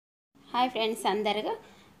Hi friends, అందరూ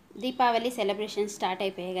Deepavali celebration start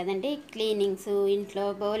అయిపోయాయి కదండి. క్లీనింగ్స్, ఇంట్లో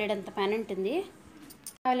బోలెడంత పని ఉంటుంది.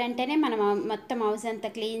 దీపావళి అంటేనే మనం మొత్తం హౌస్ అంతా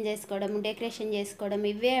క్లీన్ చేసుకోవడం, డెకరేషన్ చేసుకోవడం,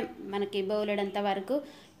 ఇవే మనకి బోలెడంత వరకు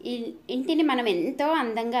ఇంటిని మనం ఎంతో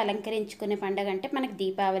అందంగా అలంకరించుకునే పండుగ అంటే మనకి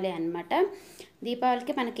దీపావళి అన్నమాట.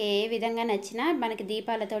 దీపావళికి మనకి ఏ విధంగా నచ్చినా మనకి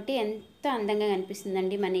దీపాలతోటి ఎంతో అందంగా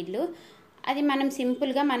కనిపిస్తుందండి మన ఇల్లు. అది మనం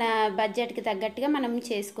సింపుల్గా మన బడ్జెట్కి తగ్గట్టుగా మనం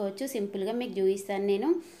చేసుకోవచ్చు. సింపుల్గా మీకు చూపిస్తాను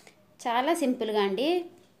నేను. చాలా సింపుల్గా అండి.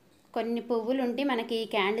 కొన్ని పువ్వులు ఉంటే మనకి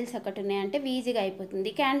క్యాండిల్స్ ఒకటి ఉన్నాయంటే ఈజీగా అయిపోతుంది.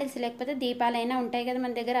 క్యాండిల్స్ లేకపోతే దీపాలైనా ఉంటాయి కదా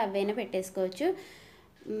మన దగ్గర, అవైనా పెట్టేసుకోవచ్చు.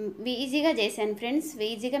 ఈజీగా చేశాను ఫ్రెండ్స్.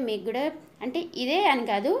 ఈజీగా మీకు కూడా అంటే ఇదే అని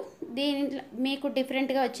కాదు, దీంట్లో మీకు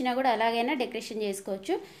డిఫరెంట్గా వచ్చినా కూడా అలాగైనా డెకరేషన్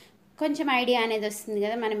చేసుకోవచ్చు. కొంచెం ఐడియా అనేది వస్తుంది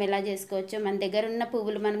కదా మనం ఎలా చేసుకోవచ్చు. మన దగ్గర ఉన్న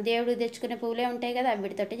పువ్వులు, మనం దేవుడికి తెచ్చుకునే పువ్వులే ఉంటాయి కదా,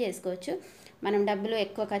 వీటితోటి చేసుకోవచ్చు. మనం డబ్బులు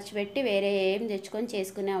ఎక్కువ ఖర్చు పెట్టి వేరే ఏం తెచ్చుకొని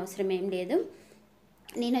చేసుకునే అవసరం ఏం లేదు.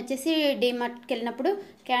 నేను వచ్చేసి డీమార్ట్కి వెళ్ళినప్పుడు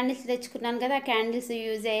క్యాండిల్స్ తెచ్చుకున్నాను కదా, ఆ క్యాండిల్స్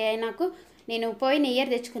యూజ్ అయ్యాయి నాకు. నేను పోయిన ఇయర్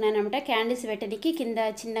తెచ్చుకున్నాను అనమాట. క్యాండిల్స్ పెట్టడానికి కింద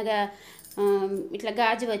చిన్నగా ఇట్లా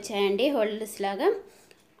గాజు వచ్చాయండి, హోల్డర్స్ లాగా.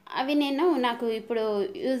 అవి నాకు ఇప్పుడు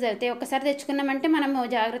యూజ్ అవుతాయి. ఒకసారి తెచ్చుకున్నామంటే మనము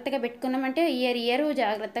జాగ్రత్తగా పెట్టుకున్నామంటే ఇయర్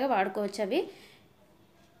జాగ్రత్తగా వాడుకోవచ్చు అవి.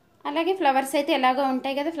 అలాగే ఫ్లవర్స్ అయితే ఎలాగో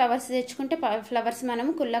ఉంటాయి కదా, ఫ్లవర్స్ తెచ్చుకుంటే ఫ్లవర్స్ మనం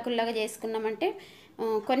కుల్లగా చేసుకున్నామంటే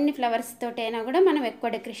కొన్ని ఫ్లవర్స్ తోటైనా కూడా మనం ఎక్కువ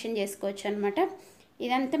డెకరేషన్ చేసుకోవచ్చు అనమాట.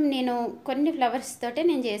 ఇదంతా నేను కొన్ని ఫ్లవర్స్ తోటే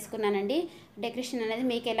నేను చేసుకున్నానండి. డెకరేషన్ అనేది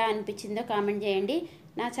మీకు ఎలా అనిపించిందో కామెంట్ చేయండి.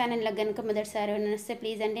 నా ఛానల్లో కనుక మొదటిసారి వస్తే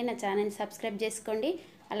ప్లీజ్ అండి నా ఛానల్ని సబ్స్క్రైబ్ చేసుకోండి.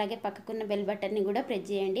 అలాగే పక్కకున్న బెల్ బటన్ని కూడా ప్రెస్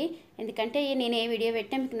చేయండి. ఎందుకంటే నేను ఏ వీడియో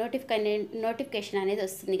పెట్టినా మీకు నోటిఫికేషన్ అనేది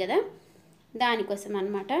వస్తుంది కదా, దానికోసం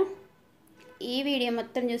అనమాట. ఈ వీడియో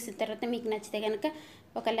మొత్తం చూసిన తర్వాత మీకు నచ్చితే కనుక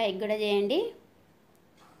ఒక లైక్ కూడా చేయండి.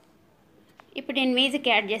 ఇప్పుడు నేను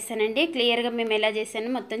మ్యూజిక్ యాడ్ చేస్తానండి. క్లియర్గా మేము ఎలా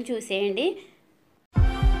చేశానో మొత్తం చూసేయండి.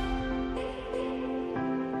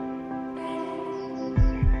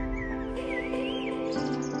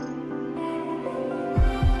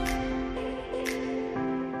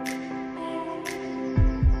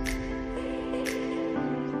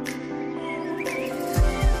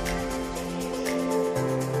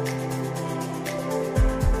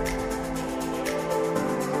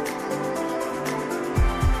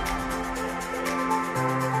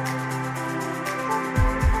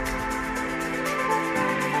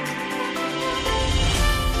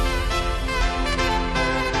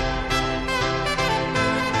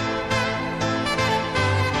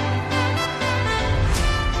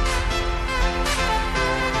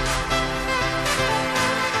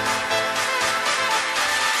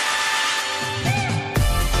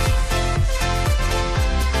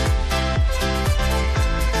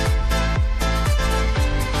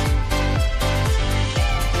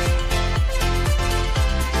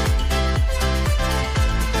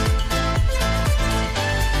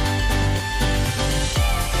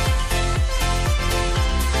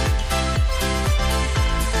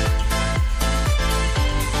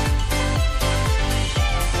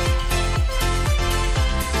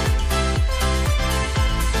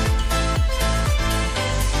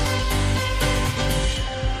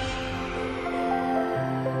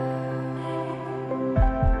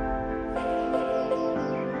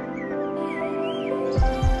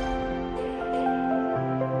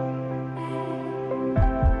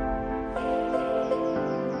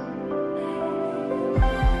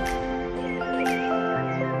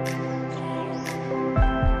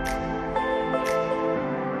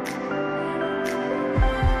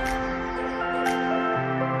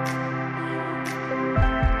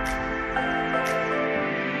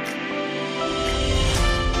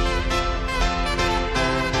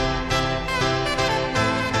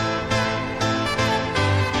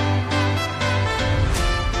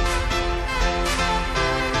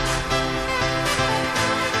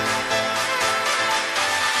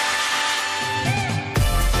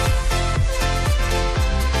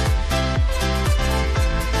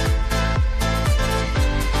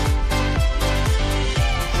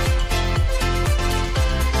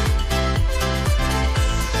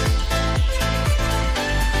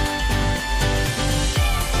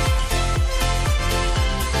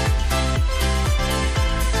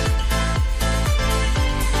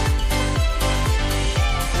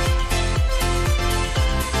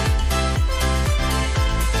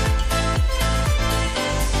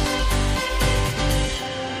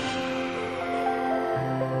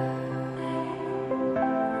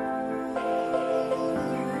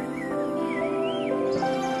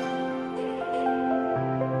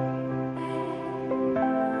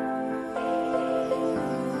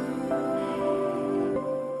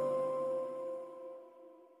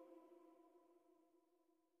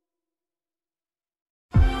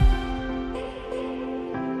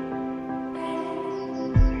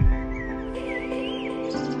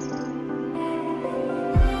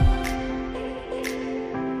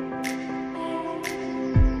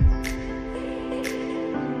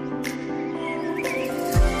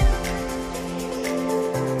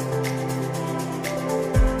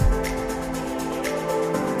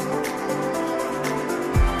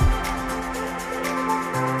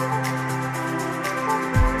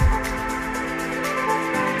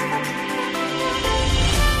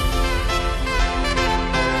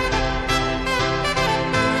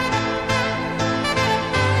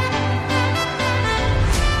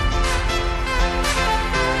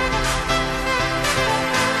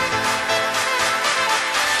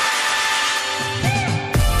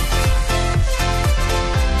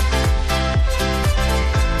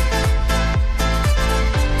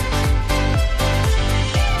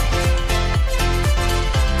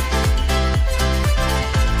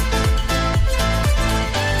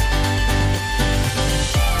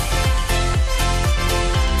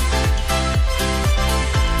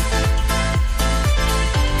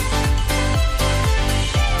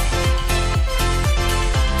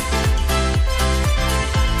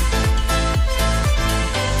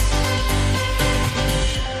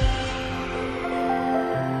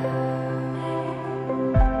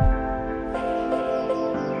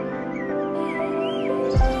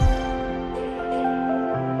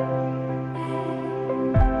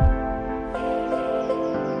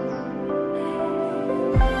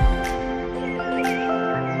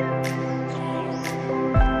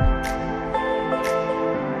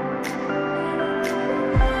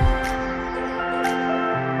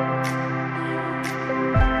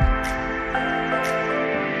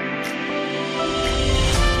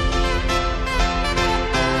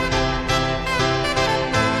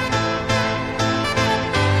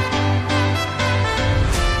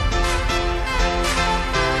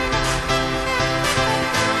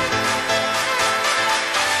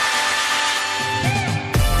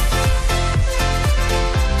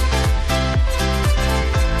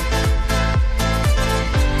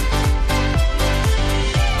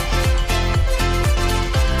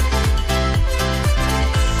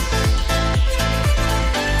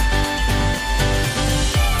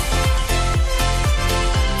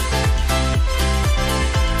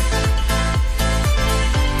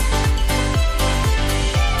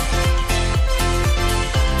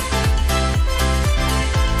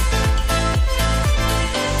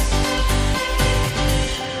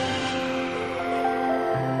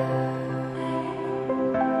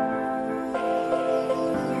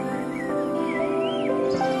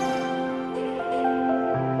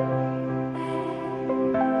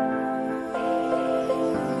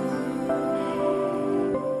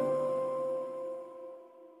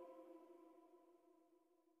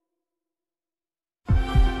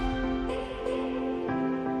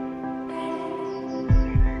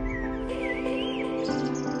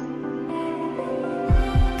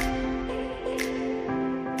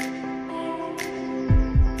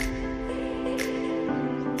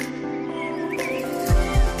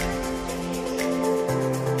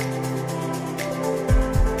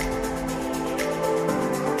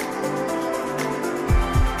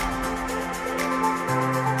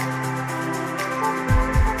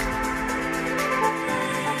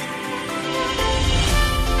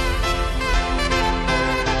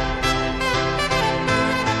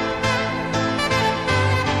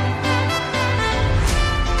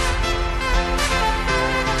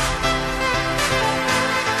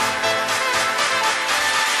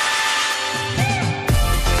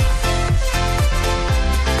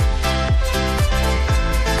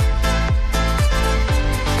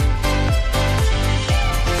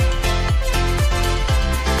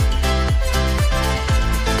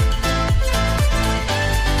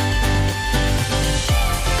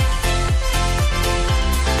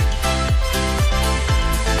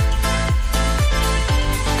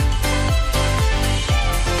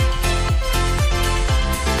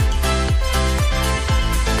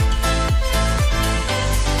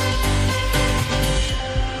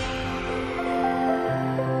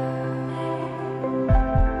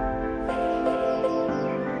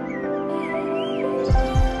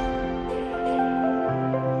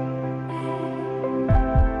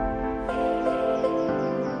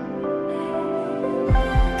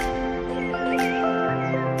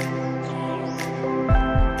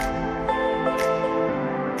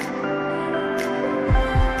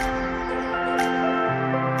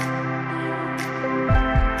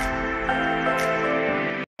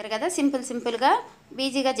 సింపుల్గా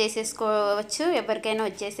ఈజీగా చేసేసుకోవచ్చు, ఎవరికైనా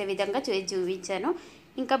వచ్చేసే విధంగా చూపించాను.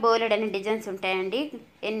 ఇంకా బోలెడన్ని డిజైన్స్ ఉంటాయండి,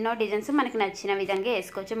 ఎన్నో డిజైన్స్ మనకు నచ్చిన విధంగా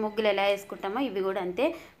వేసుకోవచ్చు. ముగ్గులు ఎలా వేసుకుంటామో ఇవి కూడా అంతే,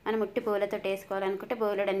 మనం ఉట్టి పూలతో వేసుకోవాలనుకుంటే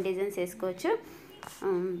బోలెడన్ని డిజైన్స్ వేసుకోవచ్చు.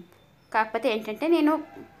 కాకపోతే ఏంటంటే నేను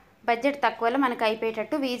బడ్జెట్ తక్కువలో మనకు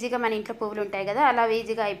అయిపోయేటట్టు ఈజీగా మన ఇంట్లో పువ్వులు ఉంటాయి కదా, అలా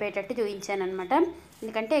ఈజీగా అయిపోయేటట్టు చూపించాను అనమాట.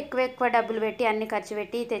 ఎందుకంటే ఎక్కువ డబ్బులు పెట్టి అన్ని ఖర్చు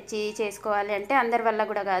పెట్టి తెచ్చి చేసుకోవాలి అంటే అందరి వల్ల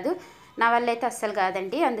కూడా కాదు, నా వల్ల అయితే అస్సలు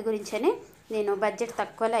కాదండి. అందు గురించనే నేను బడ్జెట్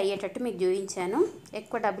తక్కువలో అయ్యేటట్టు మీకు చూపించాను.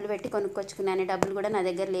 ఎక్కువ డబ్బులు పెట్టి కొనుక్కొచ్చుకున్నాను, డబ్బులు కూడా నా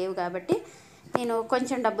దగ్గర లేవు కాబట్టి నేను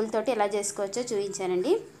కొంచెం డబ్బులతోటి ఎలా చేసుకోవచ్చో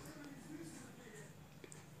చూపించానండి.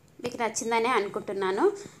 మీకు నచ్చిందనే అనుకుంటున్నాను.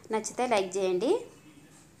 నచ్చితే లైక్ చేయండి.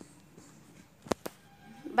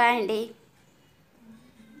 బాయ్ అండి.